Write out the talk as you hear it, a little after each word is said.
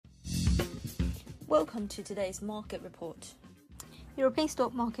Welcome to today's market report. European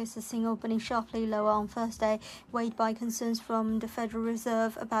stock markets are seen opening sharply lower on Thursday, weighed by concerns from the Federal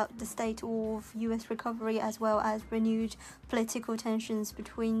Reserve about the state of US recovery as well as renewed political tensions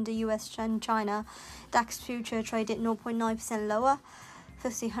between the US and China. DAX future traded 0.9% lower,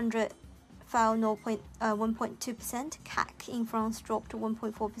 50 fell 1.2%, CAC in France dropped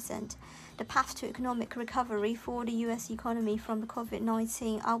 1.4%. The path to economic recovery for the US economy from the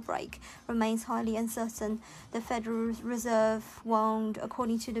COVID-19 outbreak remains highly uncertain, the Federal Reserve warned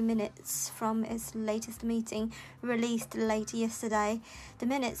according to the minutes from its latest meeting released late yesterday. The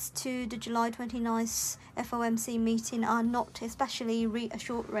minutes to the July 29th FOMC meeting are not especially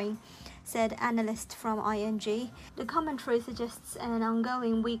reassuring, said analyst from ING. The commentary suggests an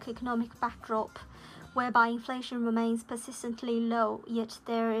ongoing weak economic backdrop, whereby inflation remains persistently low, yet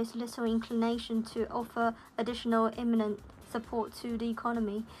there is little inclination to offer additional imminent support to the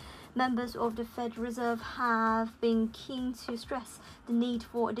economy. Members of the Fed Reserve have been keen to stress the need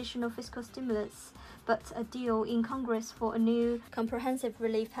for additional fiscal stimulus, but a deal in Congress for a new comprehensive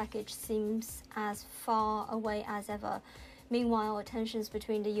relief package seems as far away as ever. Meanwhile, tensions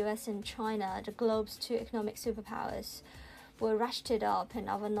between the US and China, the globe's two economic superpowers, were ratcheted up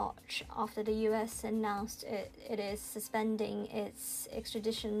another notch after the US announced it is suspending its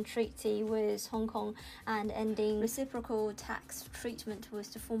extradition treaty with Hong Kong and ending reciprocal tax treatment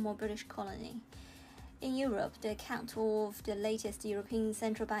with the former British colony. In Europe, the account of the latest European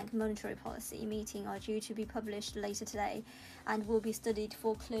Central Bank monetary policy meeting are due to be published later today and will be studied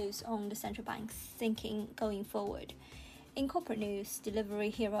for clues on the central bank's thinking going forward. In corporate news, Delivery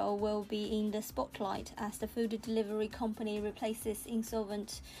Hero will be in the spotlight as the food delivery company replaces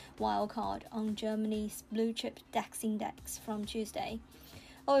insolvent Wirecard on Germany's blue-chip DAX index from Tuesday.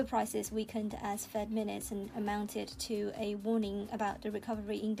 Oil prices weakened as Fed minutes amounted to a warning about the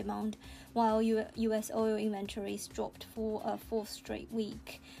recovery in demand, while US oil inventories dropped for a fourth straight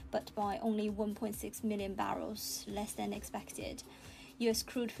week, but by only 1.6 million barrels, less than expected. US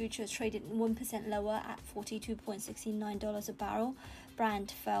crude futures traded 1% lower at $42.69 a barrel. Brent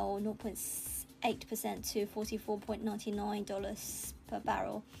fell 0.8% to $44.99 per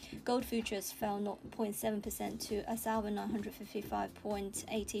barrel. Gold futures fell 0.7% to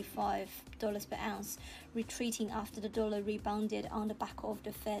 $1,955.85 per ounce, retreating after the dollar rebounded on the back of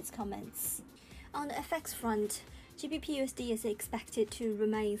the Fed's comments. On the FX front, GBP/USD is expected to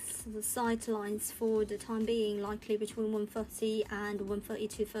remain the sidelines for the time being, likely between 130 and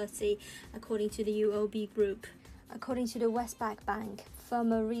 132.30, according to the UOB Group. According to the Westpac Bank,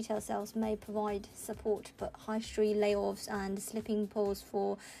 firmer retail sales may provide support, but high street layoffs and slipping polls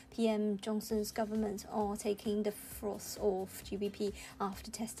for PM Johnson's government are taking the frost off GBP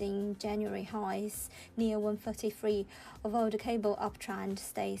after testing January highs near 133, although the cable uptrend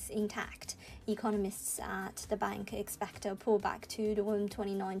stays intact. Economists at the bank expect a pullback to the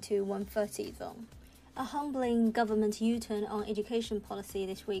 129 to 130 zone. A humbling government U-turn on education policy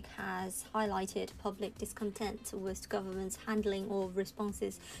this week has highlighted public discontent with the government's handling of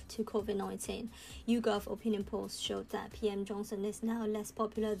responses to COVID-19. YouGov opinion polls showed that PM Johnson is now less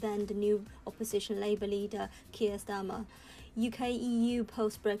popular than the new opposition Labour leader Keir Starmer. UK-EU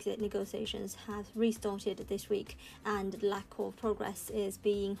post-Brexit negotiations have restarted this week, and the lack of progress is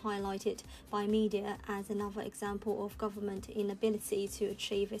being highlighted by media as another example of government inability to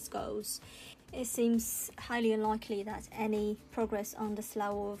achieve its goals. It seems highly unlikely that any progress on the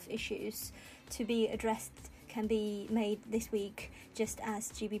slew of issues to be addressed can be made this week, just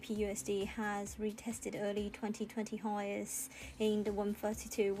as GBP/USD has retested early 2020 highs in the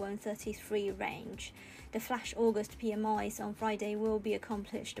 132-133 range. The flash August PMIs on Friday will be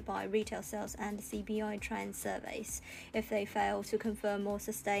accomplished by retail sales and CBI trend surveys. If they fail to confirm or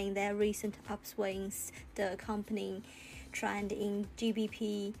sustain their recent upswings, the accompanying trend in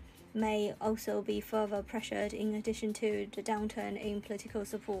GBP may also be further pressured in addition to the downturn in political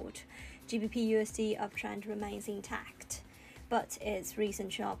support. GBP/USD uptrend remains intact, but its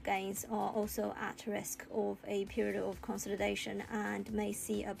recent sharp gains are also at risk of a period of consolidation and may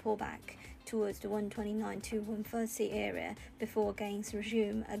see a pullback towards the 129 to 130 area before gains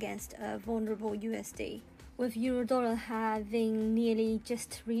resume against a vulnerable USD. With Eurodollar having nearly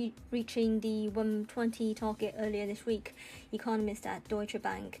just reaching the 120 target earlier this week, economists at Deutsche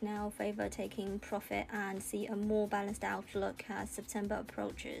Bank now favour taking profit and see a more balanced outlook as September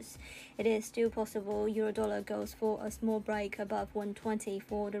approaches. It is still possible Eurodollar goes for a small break above 120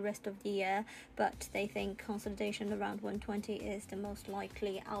 for the rest of the year, but they think consolidation around 120 is the most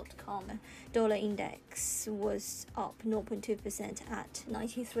likely outcome. Dollar index was up 0.2% at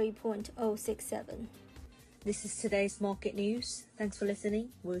 93.067. This is today's market news. Thanks for listening.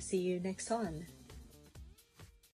 We'll see you next time.